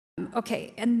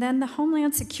Okay, and then the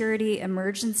Homeland Security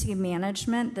Emergency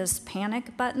Management, this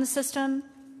panic button system,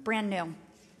 brand new.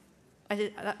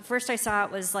 First I saw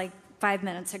it was like 5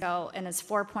 minutes ago, and it's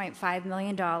 $4.5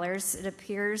 million. It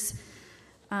appears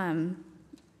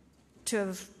to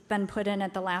have been put in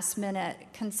at the last minute.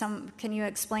 Can you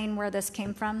explain where this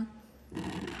came from?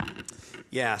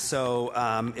 Yeah, so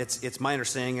it's my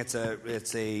understanding it's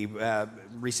a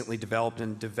recently developed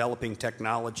and developing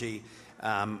technology.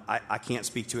 I can't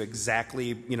speak to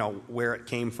exactly where it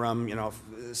came from.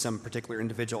 If some particular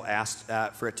individual asked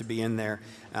for it to be in there.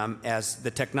 As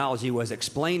the technology was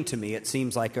explained to me, it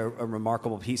seems like a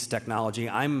remarkable piece of technology.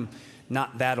 I'm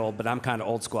not that old, but I'm kind of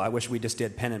old school. I wish we just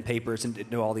did pen and papers and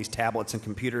didn't do all these tablets and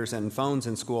computers and phones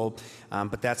in school.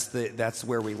 But that's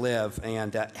where we live.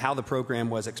 And how the program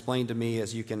was explained to me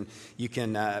is you can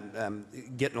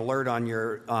get an alert on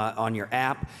your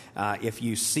app if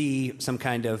you see some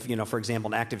kind of for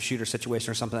example an active shooter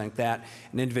situation or something like that.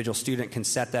 An individual student can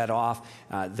set that off.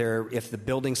 If the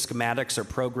building schematics are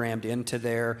programmed into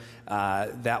there,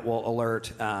 that will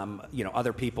alert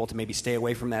other people to maybe stay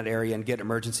away from that area and get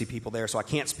emergency people there. So I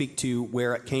can't speak to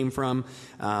where it came from,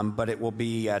 but it will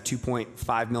be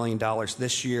 $2.5 million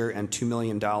this year and $2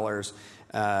 million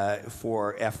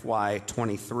for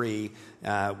FY23,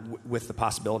 with the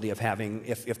possibility of having,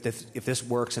 if this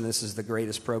works and this is the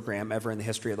greatest program ever in the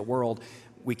history of the world,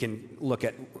 we can look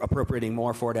at appropriating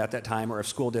more for it at that time, or if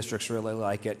school districts really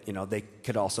like it, they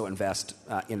could also invest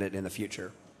in it in the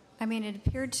future. I mean, it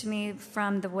appeared to me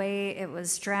from the way it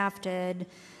was drafted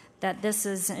that this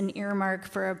is an earmark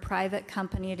for a private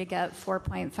company to get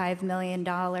 $4.5 million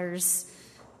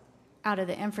out of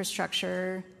the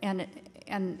infrastructure,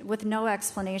 and with no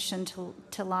explanation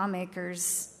to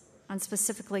lawmakers on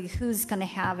specifically who's going to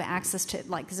have access to it.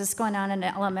 Like, is this going on in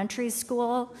an elementary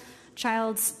school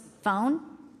child's phone?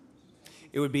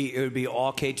 It would be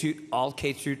all K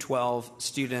through 12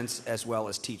 students as well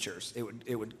as teachers. It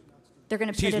would. They're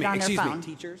going to put it on their phone.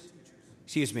 Teachers.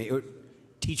 Excuse me.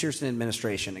 Teachers and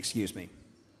administration. Excuse me.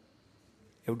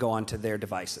 It would go onto their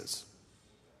devices.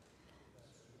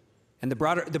 And the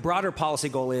broader policy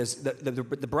goal is the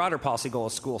broader policy goal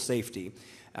is school safety.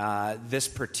 This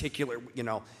particular,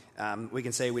 we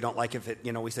can say we don't like if it,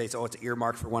 we say it's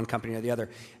earmarked for one company or the other.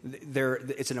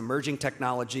 It's an emerging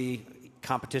technology.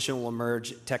 Competition will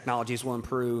emerge. Technologies will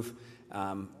improve.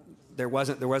 There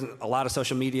wasn't a lot of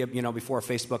social media, before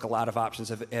Facebook. A lot of options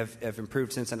have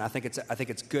improved since, and I think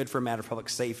it's good for a matter of public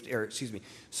safety,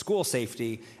 school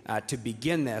safety, to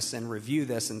begin this and review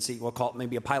this and see. We'll call it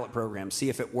maybe a pilot program. See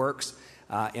if it works,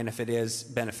 and if it is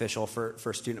beneficial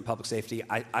for student public safety.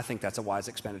 I think that's a wise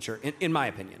expenditure, in my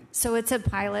opinion. So it's a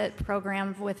pilot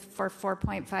program for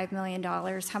 $4.5 million.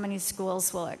 How many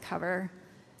schools will it cover?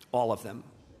 All of them.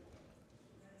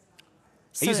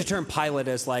 I use the term pilot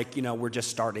as like, we're just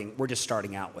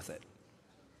starting out with it.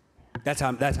 That's how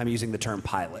I'm using the term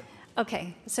pilot.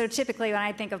 Okay, so typically when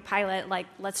I think of pilot, like,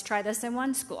 let's try this in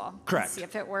one school. Correct. And see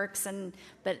if it works.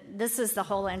 But this is the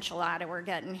whole enchilada we're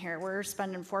getting here. We're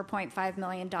spending $4.5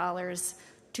 million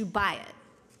to buy it.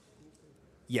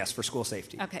 Yes, for school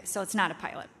safety. Okay, so it's not a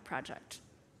pilot project.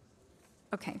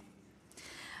 Okay.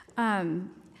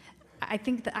 I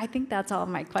think that's all of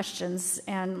my questions.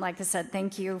 And like I said,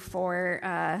 thank you for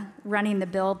running the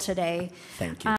bill today. Thank you.